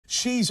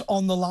she's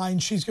on the line.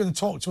 She's going to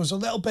talk to us a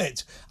little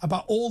bit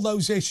about all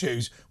those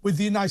issues with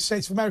the United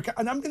States of America.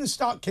 And I'm going to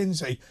start,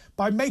 Kinsey,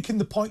 by making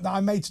the point that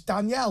I made to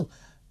Danielle.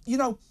 You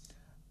know,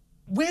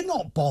 we're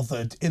not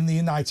bothered in the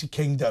United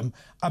Kingdom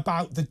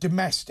about the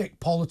domestic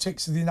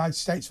politics of the United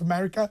States of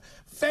America.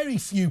 Very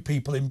few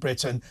people in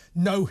Britain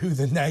know who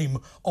the name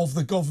of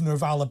the governor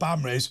of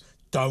Alabama is.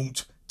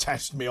 Don't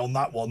test me on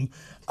that one.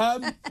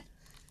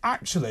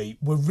 Actually,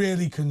 we're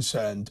really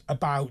concerned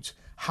about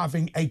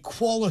having a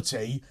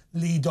quality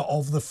leader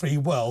of the free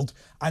world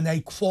and a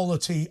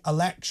quality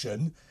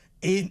election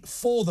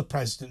for the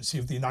presidency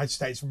of the United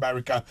States of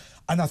America.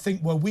 And I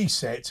think where we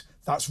sit,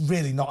 that's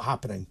really not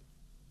happening.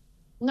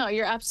 No,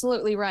 you're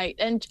absolutely right.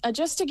 And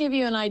just to give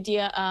you an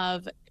idea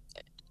of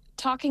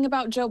talking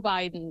about Joe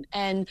Biden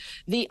and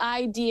the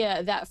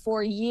idea that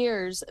for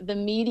years the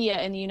media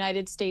in the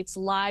United States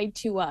lied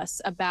to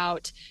us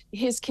about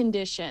his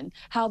condition,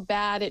 how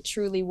bad it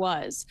truly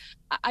was.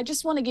 I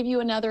just want to give you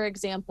another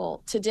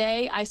example.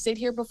 Today, I sit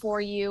here before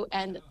you,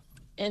 and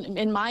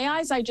in my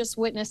eyes, I just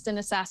witnessed an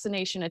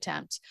assassination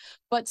attempt.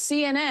 But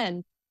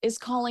CNN is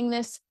calling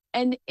this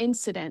an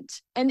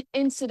incident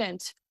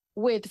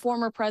with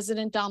former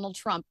President Donald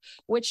Trump,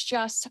 which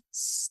just,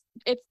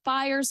 it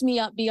fires me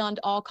up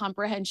beyond all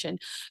comprehension.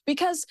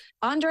 Because,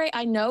 Andre,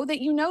 I know that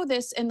you know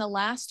this, in the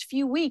last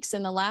few weeks,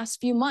 in the last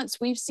few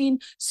months, we've seen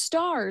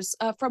stars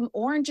from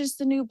Orange is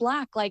the New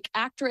Black, like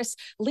actress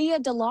Leah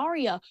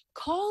DeLaria,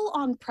 call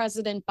on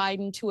President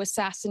Biden to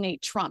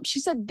assassinate Trump. She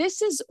said,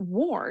 this is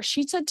war.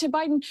 She said to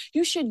Biden,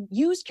 you should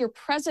use your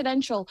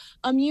presidential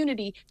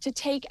immunity to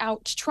take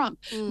out Trump.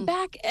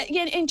 Back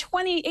in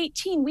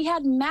 2018, we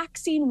had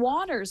Maxine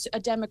Waters, a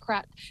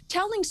Democrat,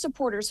 telling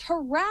supporters,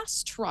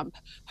 harass Trump,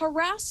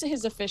 harass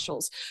his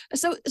officials.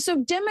 So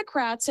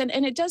Democrats, and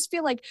it does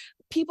feel like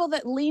people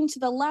that lean to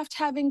the left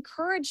have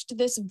encouraged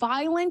this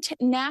violent,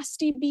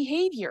 nasty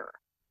behavior.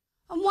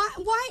 And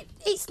why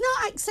it's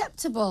not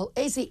acceptable,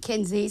 is it,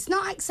 Kinsey? It's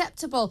not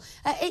acceptable.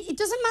 It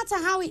doesn't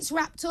matter how it's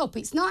wrapped up.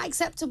 It's not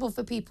acceptable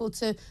for people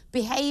to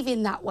behave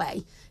in that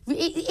way.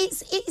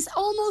 It's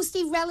almost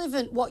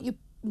irrelevant what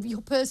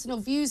your personal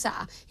views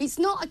are. It's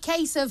not a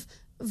case of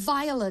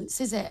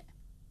violence, is it?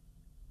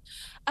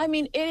 I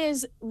mean, it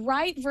is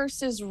right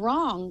versus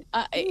wrong.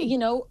 You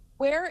know,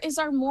 where is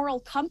our moral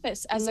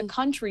compass as a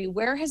country?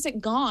 Where has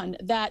it gone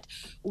that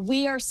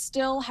we are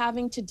still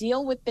having to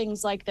deal with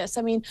things like this?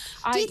 I mean,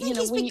 do you think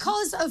it's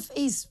because of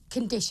his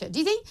condition? Do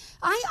you think?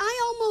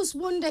 I almost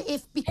wonder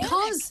if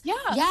because yeah,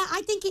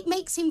 I think it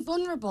makes him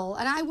vulnerable,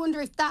 and I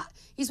wonder if that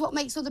is what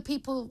makes other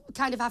people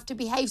kind of have to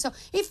behave. So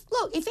if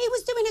he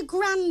was doing a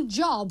grand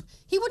job,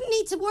 he wouldn't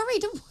need to worry.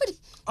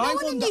 No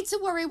one would need to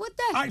worry, would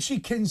they? Actually,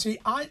 Kinsey,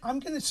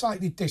 I'm going to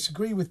slightly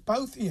disagree with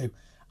both of you.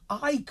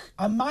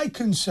 My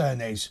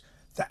concern is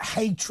that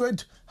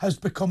hatred has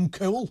become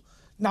cool.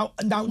 Now,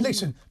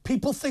 listen,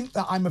 people think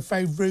that I'm a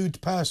very rude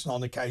person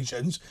on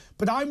occasions,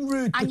 but I'm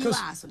rude because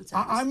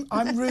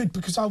I'm rude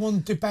because I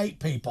want to debate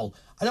people.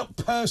 I don't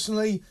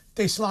personally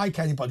dislike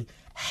anybody.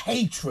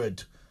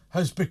 Hatred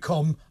has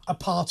become a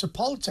part of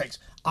politics.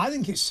 I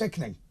think it's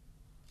sickening.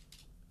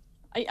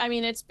 I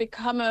mean, it's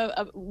become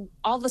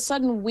all of a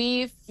sudden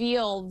we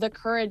feel the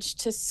courage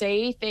to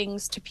say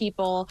things to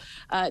people,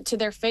 to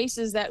their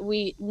faces that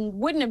we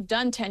wouldn't have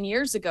done 10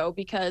 years ago,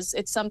 because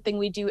it's something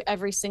we do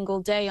every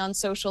single day on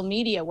social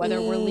media, whether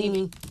we're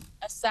leaving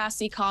a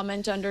sassy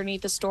comment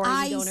underneath a story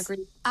we don't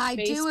agree. I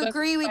do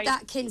agree with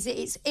that, Kinsey.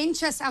 It's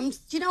interesting.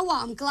 You know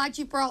what? I'm glad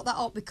you brought that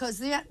up,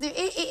 because it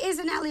is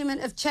an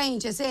element of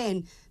change, as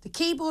in the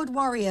keyboard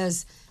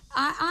warriors.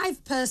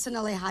 I've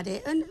personally had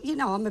it, and you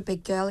know, I'm a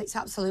big girl, it's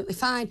absolutely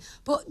fine,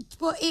 but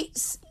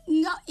it's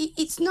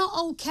not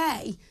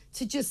okay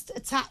to just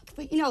attack.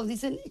 But you know,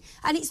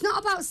 and it's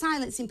not about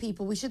silencing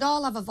people. We should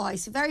all have a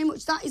voice. Very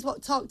much that is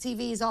what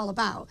talkTV is all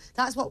about.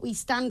 That's what we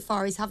stand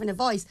for, is having a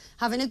voice,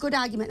 having a good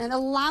argument, and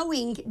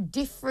allowing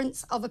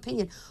difference of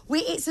opinion.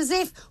 It's as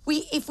if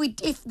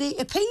the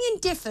opinion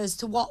differs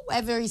to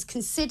whatever is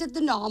considered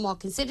the norm or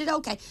considered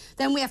okay,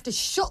 then we have to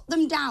shut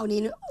them down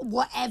in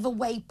whatever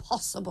way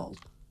possible.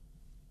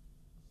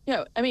 You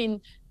know, I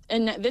mean,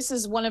 and this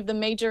is one of the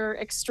major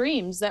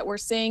extremes that we're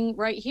seeing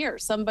right here.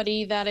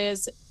 Somebody that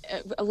is,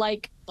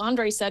 like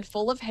Andre said,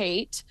 full of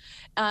hate.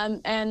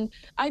 And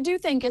I do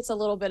think it's a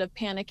little bit of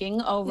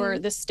panicking over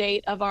the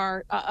state of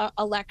our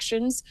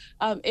elections.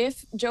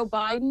 If Joe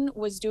Biden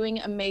was doing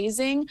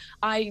amazing,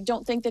 I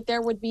don't think that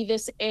there would be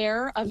this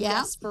air of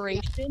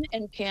desperation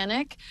and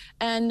panic.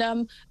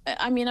 And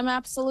I mean, I'm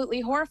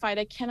absolutely horrified.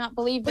 I cannot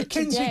believe that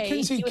Kinsey,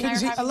 Kinsey,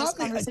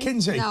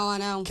 no, I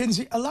know.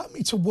 Kinsey,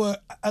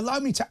 allow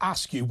me to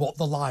ask you what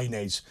the line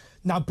is.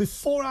 Now,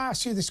 before I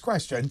ask you this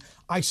question,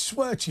 I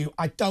swear to you,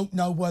 I don't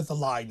know where the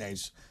line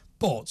is.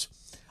 But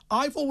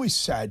I've always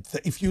said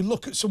that if you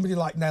look at somebody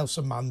like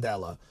Nelson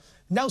Mandela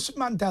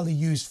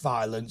used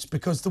violence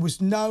because there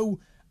was no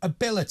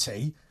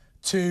ability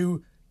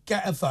to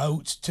get a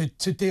vote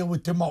to deal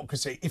with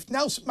democracy. If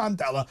Nelson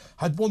Mandela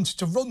had wanted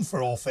to run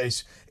for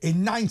office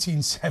in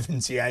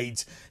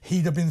 1978,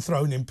 he'd have been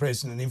thrown in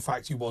prison, and in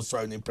fact he was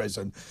thrown in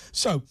prison.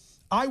 So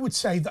I would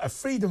say that a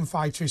freedom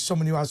fighter is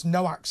someone who has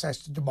no access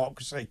to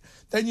democracy.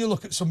 Then you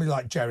look at somebody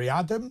like Gerry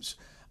Adams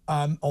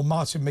or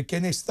Martin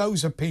McGuinness.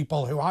 Those are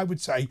people who I would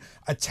say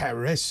are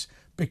terrorists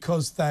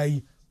because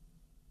they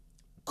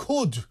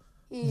could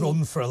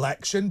run for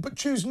election but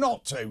choose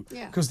not to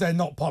because they're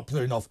not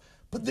popular enough.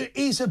 But there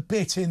is a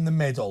bit in the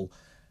middle.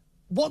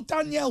 What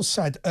Danielle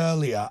said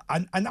earlier,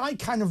 and I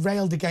kind of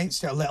railed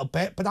against it a little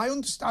bit, but I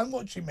understand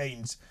what she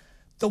means.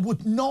 There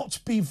would not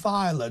be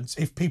violence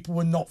if people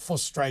were not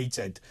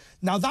frustrated.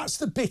 Now, that's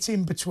the bit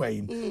in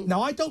between.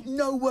 Now, I don't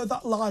know where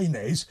that line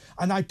is,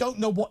 and I don't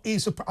know what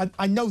is...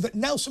 I know that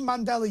Nelson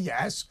Mandela,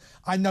 yes.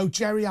 I know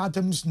Gerry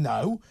Adams,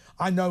 no.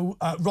 I know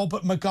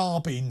Robert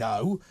Mugabe,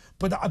 no.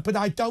 But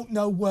I don't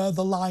know where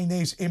the line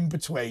is in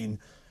between.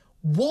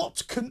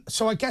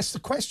 So I guess the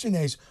question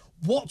is,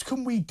 what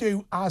can we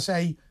do as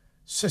a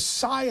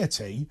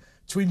society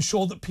to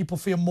ensure that people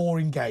feel more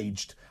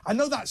engaged? I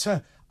know that's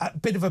a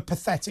bit of a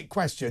pathetic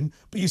question,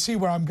 but you see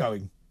where I'm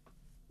going.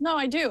 No,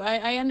 I do.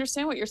 I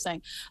understand what you're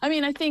saying. I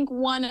mean, I think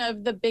one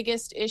of the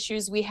biggest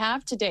issues we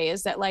have today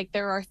is that, like,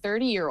 there are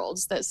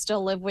 30-year-olds that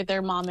still live with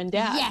their mom and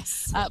dad.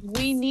 Yes.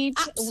 We need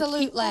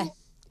absolutely.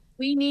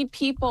 We need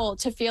people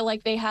to feel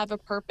like they have a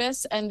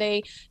purpose and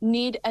they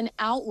need an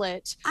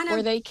outlet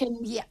where they can.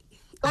 Yeah.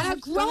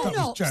 And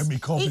grown-ups,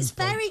 it's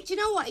very, do you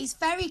know what? It's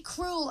very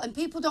cruel and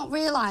people don't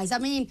realise. I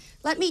mean,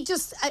 let me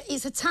just,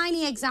 it's a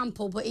tiny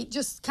example, but it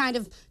just kind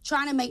of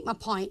trying to make my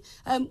point.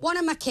 One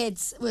of my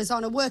kids was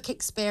on a work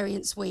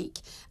experience week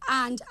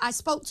and I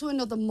spoke to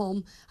another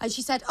mum and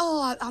she said,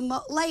 oh, I'm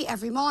late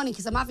every morning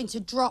because I'm having to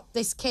drop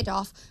this kid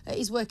off at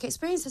his work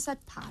experience. I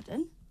said,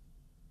 pardon?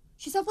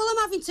 She said, well,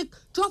 I'm having to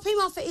drop him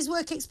off at his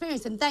work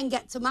experience and then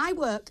get to my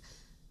work.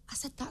 I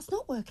said, that's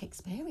not work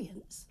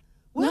experience.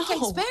 Work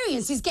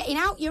experience is getting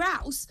out your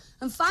house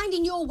and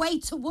finding your way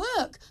to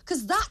work,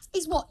 because that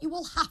is what you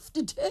will have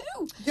to do.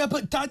 Yeah,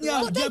 but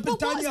Danielle, what's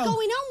going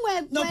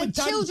on where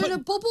children are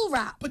bubble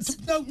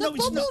wrapped? Bubble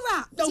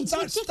wrapped. No, it's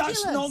ridiculous.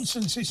 That's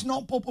nonsense. It's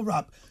not bubble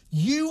wrap.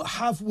 You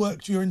have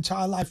worked your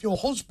entire life. Your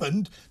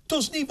husband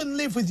doesn't even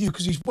live with you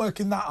because he's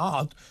working that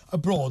hard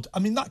abroad. I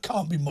mean, that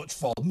can't be much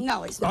fun.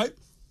 No, it's not. Right?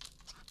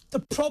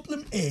 The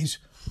problem is,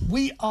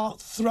 we are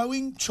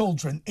throwing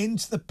children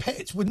into the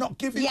pit. We're not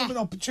giving them an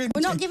opportunity.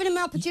 We're not giving them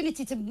an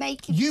opportunity to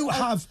make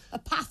a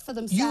path for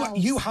themselves.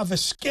 You have a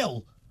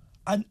skill,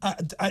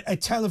 a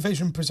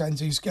television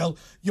presenting skill.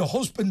 Your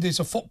husband is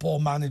a football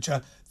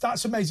manager.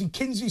 That's amazing.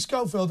 Kinsey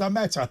Schofield, I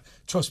met her.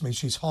 Trust me,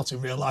 she's hot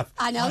in real life.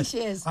 I know she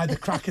is. I had a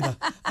crack at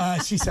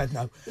her. She said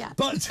no. Yeah.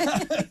 But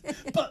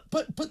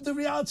the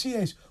reality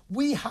is,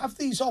 we have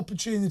these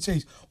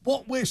opportunities.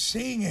 What we're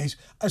seeing is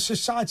a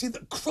society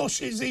that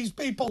crushes these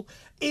people.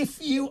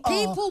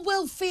 People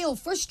will feel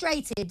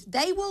frustrated.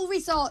 They will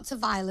resort to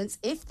violence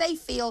if they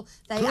feel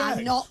they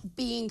are not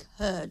being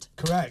heard.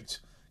 Correct.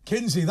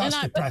 Kinsey, that's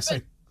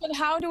depressing. But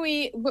how do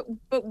we,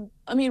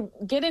 I mean,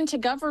 get into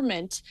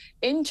government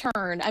in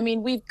turn? I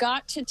mean, we've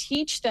got to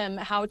teach them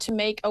how to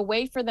make a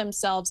way for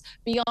themselves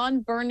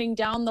beyond burning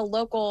down the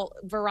local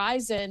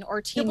Verizon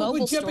or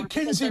T-Mobile store. But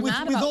Kinsey, with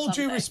all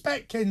due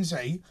respect,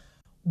 Kinsey,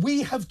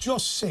 we have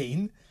just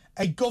seen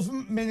a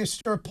government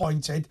minister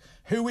appointed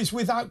who is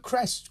without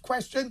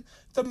question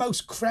the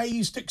most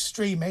crazed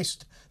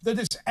extremist that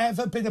has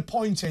ever been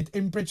appointed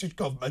in British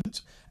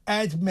government,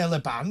 Ed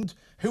Miliband,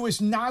 who has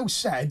now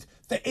said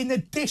that in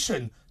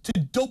addition to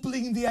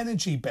doubling the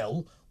energy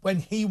bill when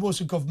he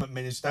was a government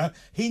minister,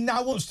 he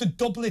now wants to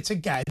double it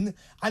again,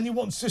 and he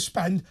wants to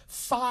spend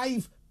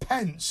 5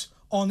 pence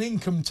on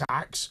income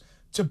tax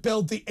to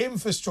build the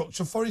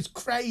infrastructure for his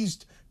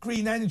crazed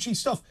green energy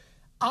stuff.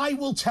 I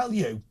will tell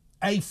you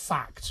a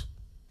fact,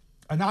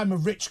 and I'm a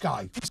rich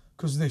guy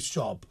because of this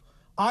job.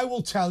 I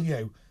will tell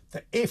you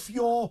that if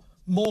your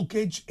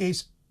mortgage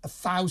is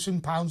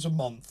 £1,000 a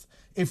month,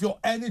 if your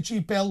energy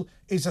bill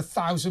is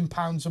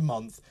 £1,000 a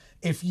month,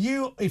 if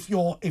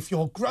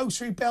your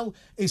grocery bill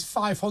is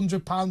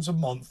 £500 a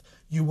month,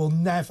 you will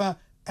never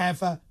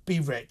ever be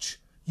rich.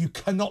 You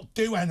cannot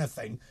do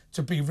anything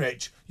to be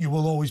rich. You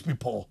will always be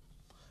poor.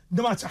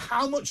 No matter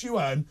how much you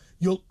earn,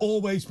 you'll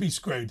always be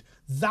screwed.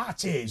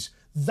 That is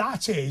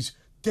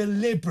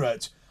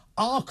deliberate.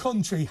 Our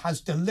country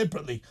has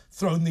deliberately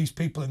thrown these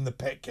people in the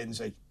pit,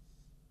 Kinsey.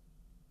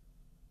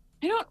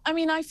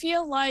 I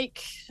feel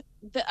like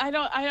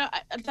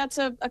that's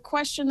a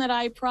question that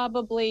I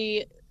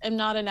probably am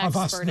not an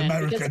expert in,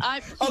 because I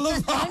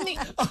love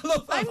that.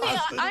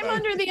 I'm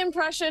under the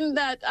impression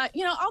that I'll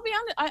be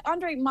honest,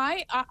 Andre,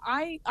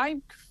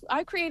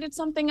 I created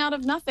something out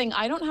of nothing.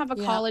 I don't have a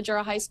college or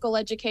a high school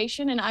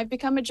education, and I've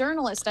become a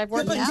journalist. I've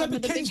worked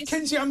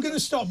Kinsey, I'm going to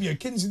stop you.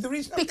 Kinsey, the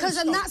reason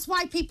that's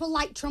why people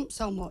like Trump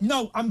so much.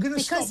 No, I'm going to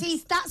stop.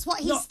 Because that's what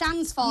he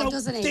stands for,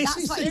 doesn't he?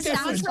 That's what he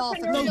stands for.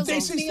 No,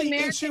 this is the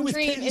issue with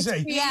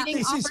Kinsey.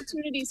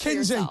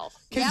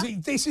 Kinsey,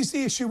 this is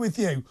the issue with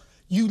you.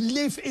 You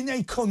live in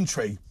a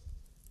country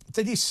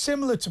that is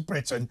similar to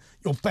Britain.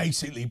 You're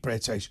basically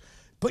British.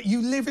 but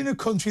you live in a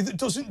country that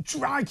doesn't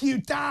drag you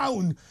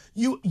down.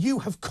 You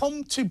have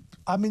come to,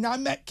 I mean, I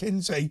met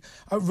Kinsey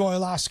at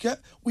Royal Ascot.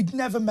 We'd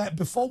never met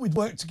before. We'd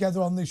worked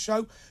together on this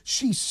show.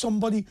 She's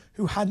somebody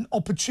who had an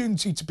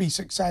opportunity to be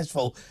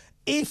successful.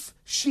 If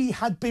she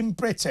had been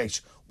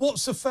British,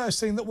 what's the first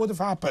thing that would have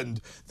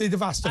happened? They'd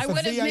have asked her for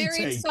VAT. I would have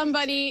married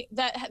somebody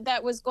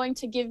that was going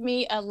to give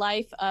me a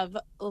life of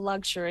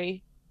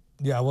luxury.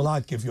 Yeah, well,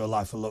 I'd give you a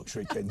life of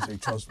luxury, Kinsey,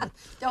 trust me.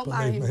 Don't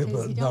marry him,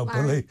 Kinsey, don't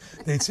marry him.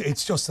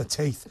 It's just the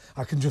teeth.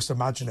 I can just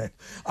imagine it.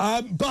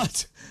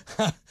 But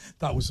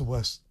that was the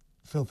worst,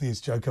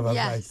 filthiest joke I've ever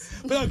made.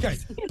 But okay,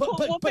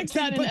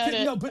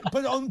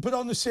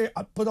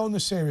 but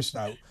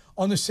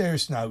on a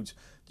serious note,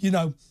 you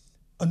know,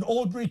 an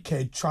ordinary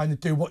kid trying to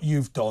do what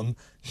you've done,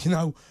 you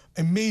know,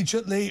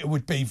 immediately it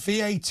would be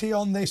VAT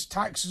on this,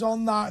 taxes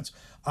on that,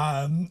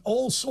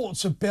 all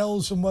sorts of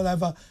bills and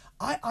whatever.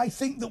 I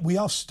think that we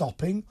are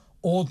stopping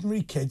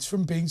ordinary kids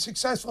from being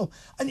successful.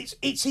 And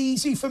it's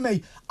easy for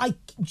me. Do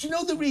you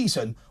know the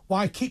reason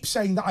why I keep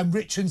saying that I'm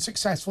rich and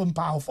successful and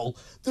powerful?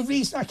 The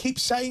reason I keep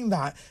saying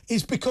that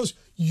is because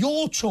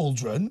your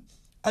children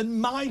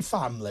and my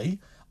family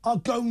are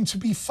going to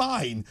be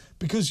fine,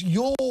 because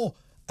you're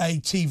a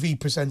TV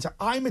presenter,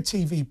 I'm a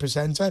TV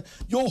presenter,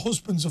 your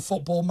husband's a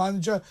football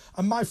manager,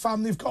 and my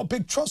family have got a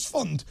big trust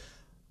fund.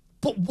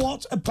 But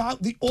what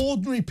about the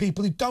ordinary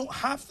people who don't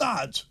have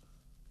that?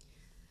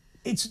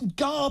 It's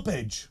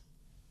garbage.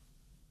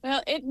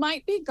 Well, it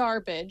might be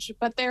garbage,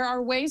 but there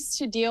are ways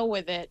to deal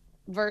with it.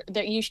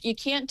 That you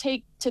can't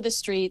take to the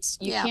streets.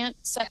 You can't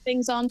set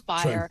things on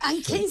fire. True.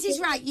 And Kinsey's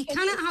right. You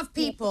cannot have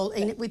people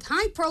with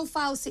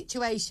high-profile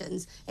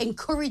situations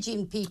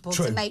encouraging people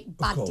to make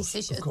bad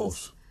decisions. Of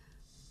course.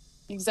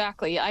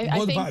 Exactly.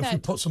 What about if we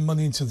put some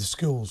money into the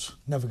schools?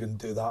 Never going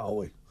to do that, are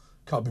we?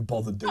 Can't be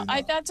bothered doing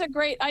that. That's a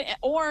great,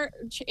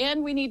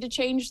 and we need to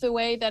change the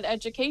way that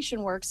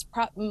education works,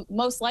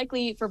 most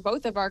likely for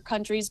both of our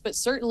countries, but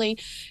certainly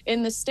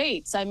in the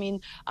States. I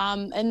mean,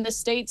 in the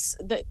States,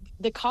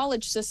 the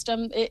college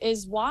system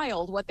is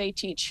wild what they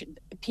teach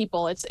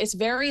people. It's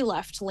very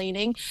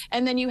left-leaning.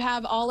 And then you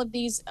have all of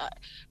these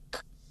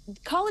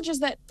colleges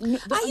that... Are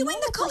you in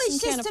the college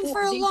system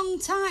for a long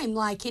time,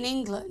 like in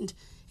England?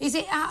 Is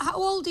it, how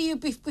old are you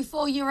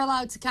before you're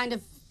allowed to kind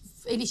of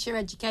finish your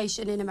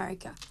education in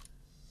America?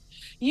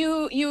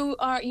 You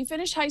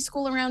finish high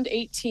school around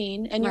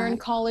 18, and you're in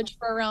college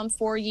for around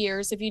 4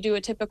 years if you do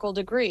a typical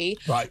degree.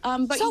 Right.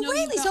 But so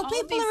so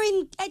people are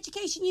in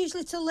education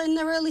usually till in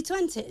their early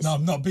 20s? No,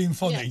 I'm not being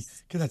funny.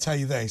 Yes. Can I tell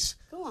you this?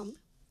 Go on.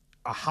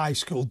 A high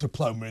school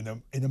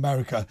diploma in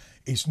America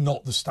is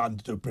not the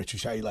standard of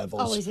British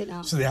A-levels. Oh, is it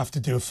not? So they have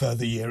to do a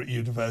further year at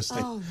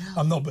university. Oh,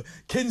 no. I'm not...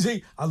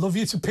 Kinsey, I love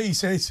you to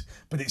pieces,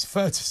 but it's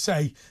fair to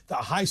say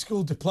that a high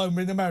school diploma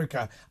in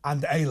America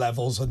and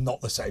A-levels are not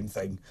the same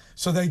thing.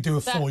 So they do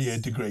a 4-year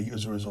degree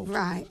as a result.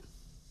 Right.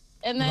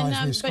 And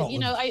then, but you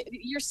know,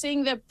 you're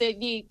seeing the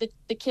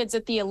kids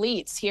at the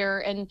elites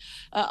here, and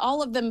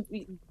all of them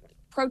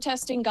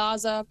protesting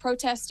Gaza,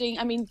 protesting,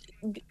 I mean,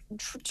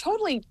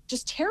 totally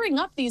just tearing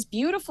up these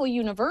beautiful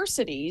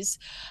universities.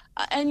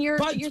 And you're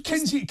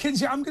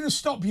Kinsey, I'm going to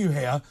stop you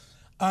here.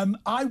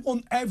 I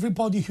want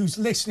everybody who's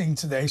listening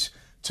to this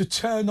to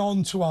turn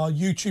on to our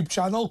YouTube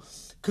channel,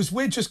 because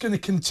we're just going to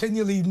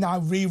continually now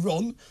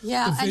rerun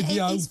the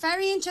video. And it's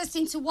very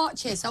interesting to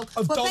watch here. So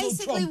we're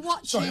basically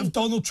watching... Sorry, of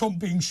Donald Trump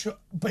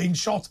being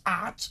shot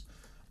at.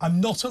 I'm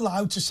not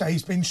allowed to say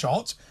he's been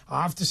shot.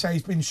 I have to say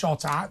he's been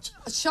shot at.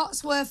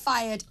 Shots were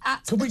fired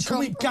at the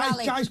Trump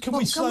rally. Guys, can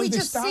we slow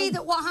this down? Can we just see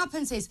that what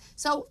happens is,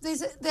 so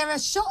there are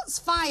shots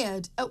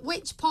fired, at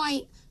which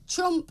point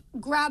Trump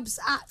grabs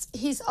at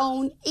his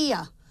own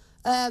ear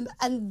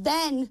and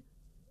then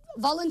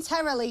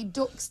voluntarily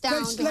ducks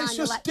down behind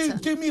the lectern.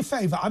 Do me a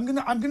favour. I'm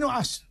gonna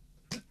ask.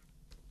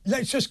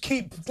 Let's just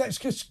keep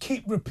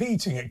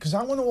repeating it, because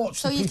I want to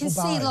watch the people. So you can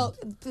see,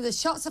 look, the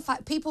shots are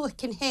fired. People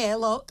can hear.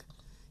 Look.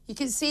 You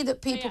can see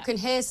that people can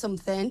hear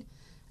something.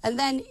 And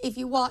then if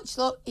you watch,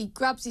 look, he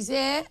grabs his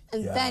ear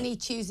and then he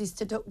chooses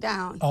to duck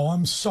down. Oh,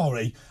 I'm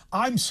sorry.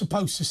 I'm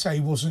supposed to say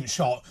he wasn't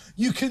shot.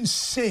 You can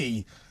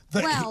see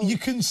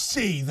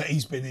that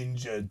he's been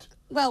injured.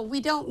 Well, we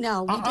don't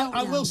know.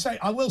 I will say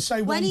one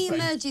thing. When he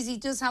emerges, he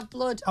does have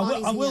blood on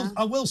his ear.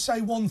 I will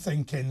say one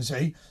thing,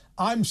 Kinsey.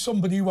 I'm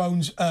somebody who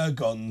owns air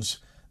guns.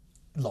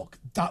 Look,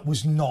 that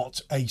was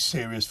not a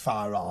serious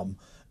firearm.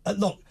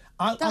 Look,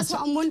 that's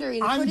what I'm wondering.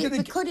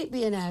 Could it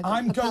be an air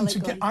gun?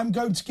 I'm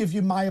going to give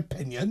you my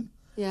opinion.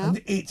 Yeah.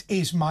 And it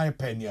is my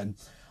opinion.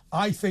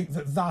 I think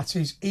that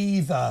is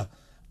either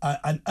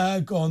an air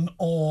gun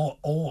or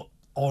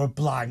a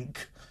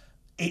blank.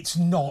 It's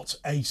not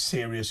a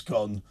serious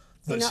gun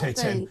that's hit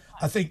him.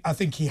 I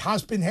think he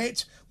has been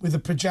hit with a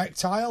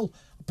projectile,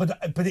 but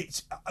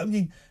it's. I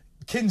mean,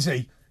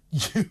 Kinsey,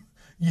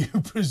 you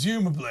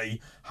presumably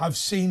have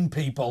seen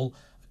people,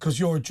 because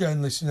you're a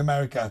journalist in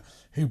America,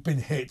 who've been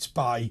hit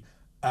by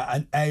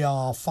an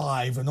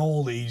AR-5 and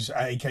all these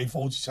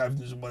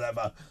AK-47s and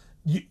whatever.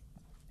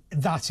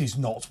 That is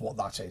not what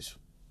that is.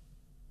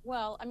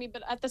 Well, I mean,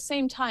 but at the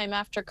same time,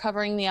 after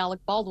covering the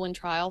Alec Baldwin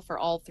trial for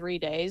all 3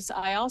 days,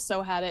 I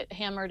also had it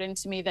hammered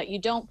into me that you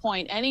don't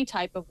point any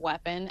type of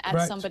weapon at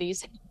Correct.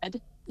 somebody's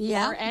head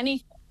Yeah. or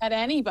at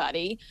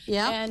anybody.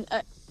 Yeah. And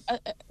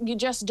you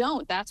just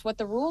don't. That's what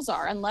the rules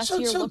are, unless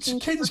you're looking.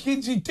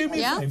 Kinsey, do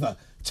me a favour.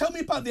 Tell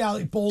me about the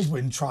Alec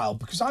Baldwin trial,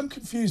 because I'm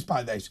confused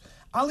by this.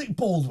 Alec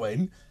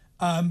Baldwin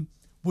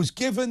was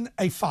given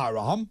a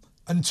firearm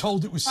and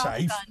told it was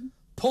safe,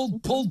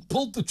 pulled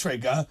the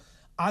trigger,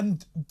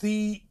 and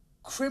the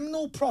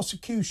criminal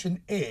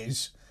prosecution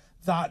is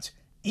that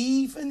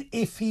even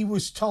if he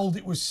was told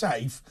it was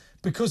safe,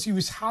 because he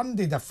was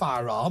handed a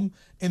firearm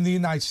in the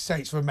United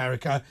States of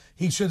America,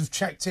 he should have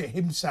checked it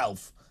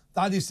himself.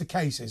 That is the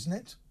case, isn't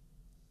it?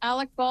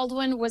 Alec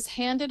Baldwin was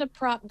handed a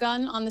prop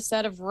gun on the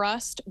set of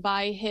Rust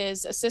by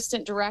his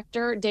assistant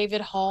director, David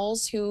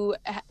Halls, who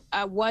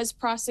was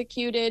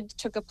prosecuted,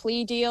 took a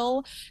plea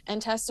deal,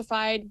 and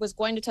was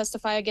going to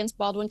testify against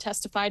Baldwin,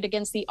 testified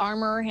against the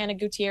armorer, Hannah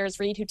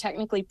Gutierrez-Reed, who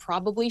technically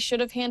probably should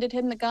have handed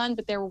him the gun,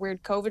 but there were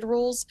weird COVID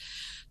rules.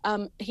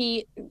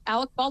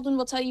 Alec Baldwin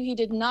will tell you he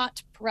did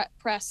not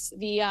press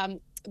the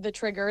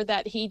trigger,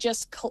 that he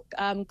just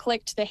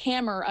clicked the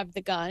hammer of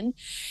the gun,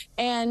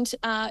 and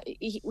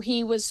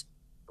he was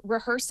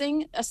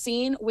rehearsing a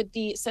scene with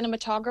the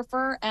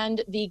cinematographer,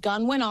 and the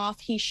gun went off.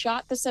 He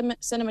shot the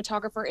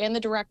cinematographer and the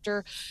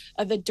director.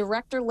 The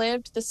director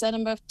lived. The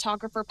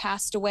cinematographer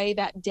passed away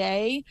that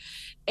day,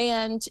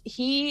 and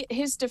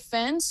his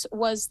defense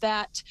was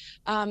that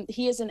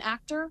he is an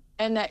actor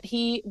and that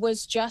he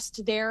was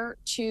just there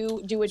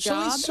to do a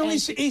job. So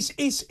is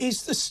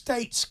the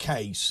state's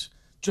case,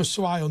 just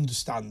so I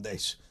understand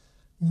this,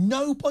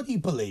 nobody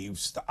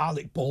believes that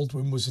Alec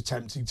Baldwin was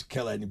attempting to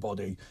kill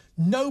anybody.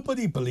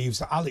 Nobody believes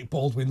that Alec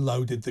Baldwin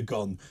loaded the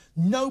gun.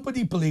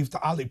 Nobody believes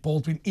that Alec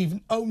Baldwin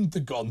even owned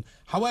the gun.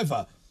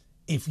 However,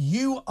 if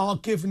you are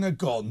given a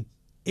gun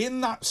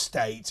in that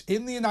state,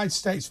 in the United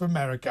States of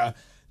America,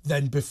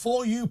 then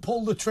before you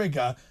pull the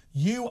trigger,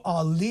 you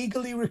are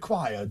legally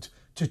required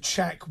to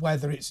check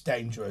whether it's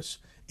dangerous.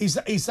 Is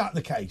that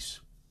the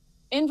case?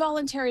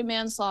 Involuntary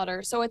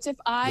manslaughter. So it's if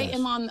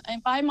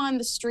I'm on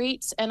the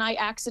streets and I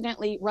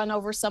accidentally run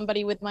over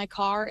somebody with my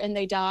car and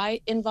they die,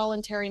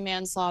 involuntary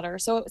manslaughter.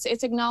 So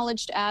it's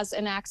acknowledged as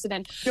an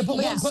accident. Yeah,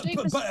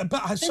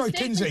 but sorry,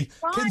 Kinsey,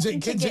 I'm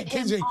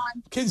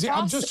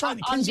just trying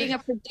to on being a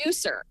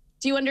producer.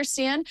 Do you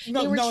understand?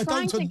 No, I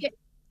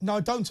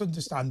don't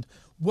understand.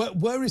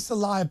 Where is the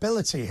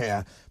liability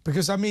here?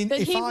 Because I mean,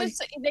 they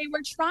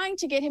were trying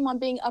to get him on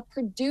being a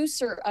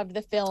producer of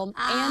the film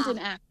and an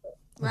actor.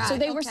 Right, so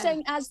they were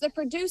saying, as the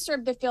producer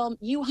of the film,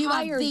 you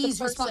hired have these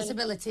the person,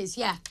 responsibilities.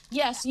 Yeah.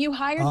 Yes, you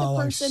hired the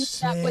person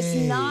that was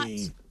not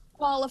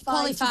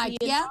qualified to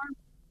be an army.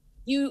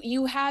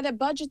 You had a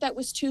budget that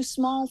was too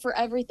small for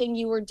everything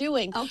you were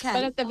doing. Okay.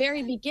 But at the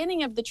very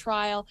beginning of the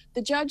trial,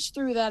 the judge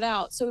threw that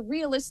out. So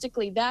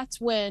realistically,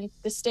 that's when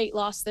the state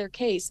lost their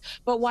case.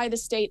 But why the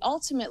state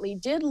ultimately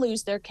did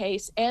lose their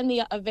case and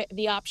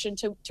the option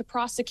to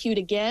prosecute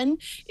again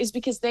is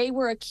because they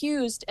were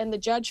accused, and the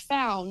judge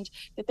found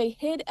that they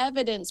hid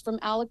evidence from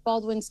Alec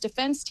Baldwin's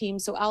defense team.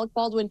 So Alec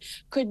Baldwin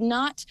could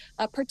not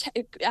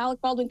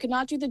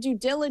do the due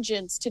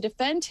diligence to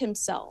defend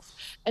himself.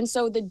 And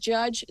so the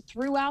judge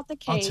threw out the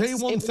case. I'll tell you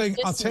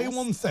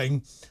one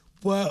thing.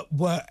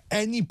 Where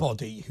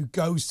anybody who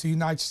goes to the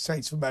United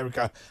States of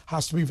America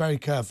has to be very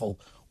careful.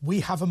 We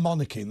have a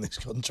monarchy in this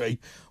country,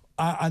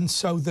 and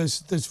so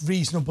there's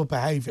reasonable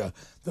behaviour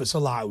that's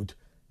allowed.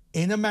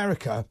 In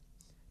America,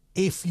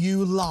 if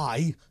you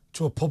lie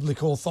to a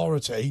public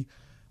authority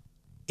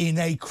in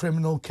a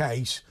criminal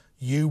case,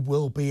 you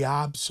will be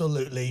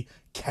absolutely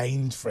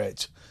caned for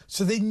it.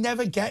 So they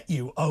never get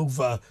you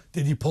over,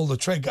 did you pull the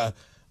trigger?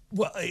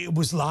 Well, it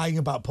was lying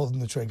about pulling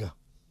the trigger.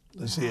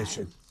 That's the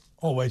issue.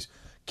 Always.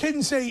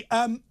 Kinsey,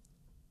 I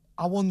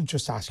want to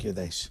just ask you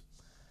this.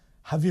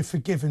 Have you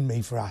forgiven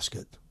me for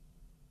asking?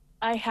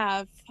 I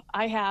have.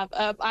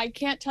 I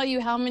can't tell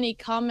you how many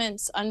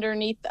comments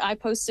underneath. I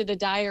posted a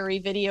diary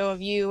video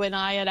of you and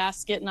I at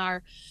Askett in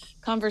our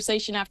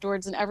conversation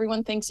afterwards, and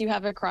everyone thinks you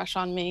have a crush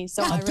on me.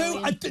 So I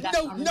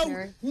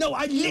literally.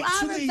 You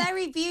are a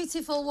very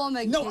beautiful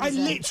woman. No,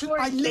 Kinsey.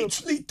 I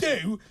literally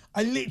do.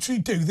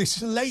 This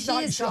is a late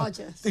night show.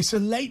 Gorgeous. This is a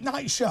late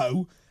night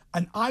show,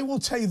 and I will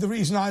tell you the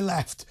reason I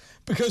left,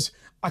 because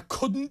I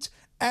couldn't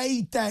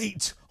A,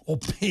 date, or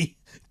B,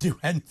 do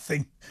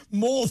anything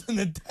more than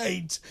a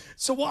date.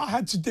 So what I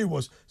had to do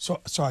was, I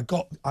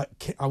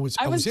was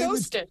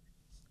ghosted.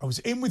 I was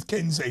in with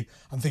Kinsey.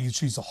 I'm thinking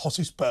she's the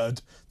hottest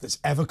bird that's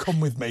ever come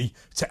with me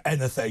to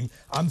anything.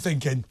 I'm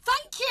thinking...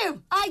 Thank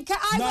you. I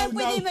went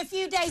with him a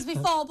few days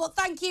before, but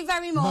thank you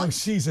very much. No,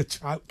 she's a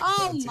trout.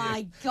 Oh,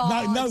 my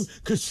God. No,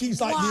 because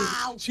she's like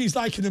she's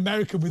like an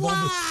American with all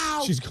the...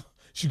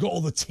 She's got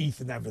all the teeth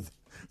and everything.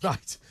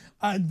 Right.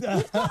 And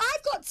I've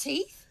got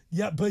teeth.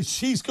 Yeah, but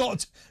she's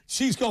got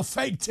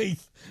fake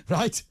teeth,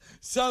 right?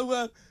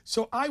 So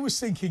I was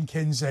thinking,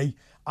 Kinsey,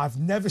 I've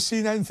never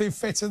seen anything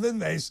fitter than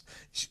this.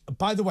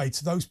 By the way,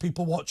 to those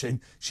people watching,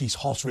 she's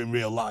hotter in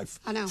real life.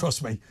 I know.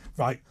 Trust me,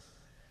 right?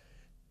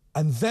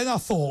 And then I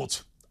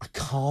thought, I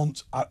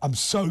can't. I'm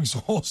so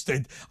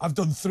exhausted. I've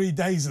done 3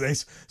 days of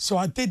this. So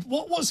I did,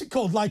 what was it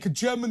called? Like a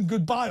German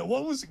goodbye, or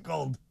what was it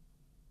called?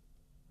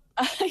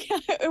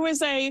 It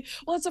was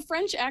it's a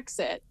French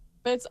exit,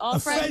 but it's all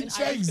French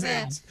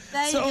exit.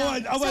 There you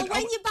go. So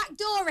when you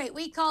backdoor it,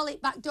 we call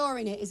it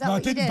backdooring it. Is that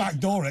what you did? No, I didn't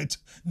backdoor it.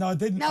 No, I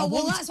didn't. No,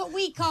 well, that's what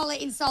we call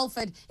it in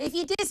Salford. If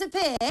you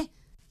disappear,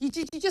 you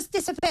just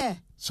disappear.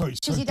 Sorry,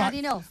 because you'd had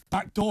enough.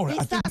 Backdoor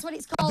it. That's what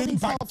it's called in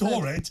Salford. I didn't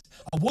backdoor it.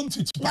 I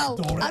wanted to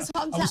backdoor it. That's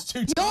what I'm I was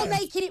too tired. You're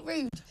making it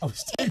rude. I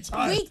was too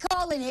tired. We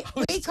call it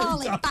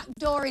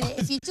backdooring it.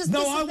 If you just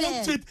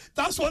disappear.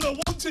 That's what I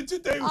wanted to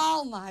do.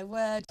 Oh, my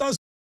word.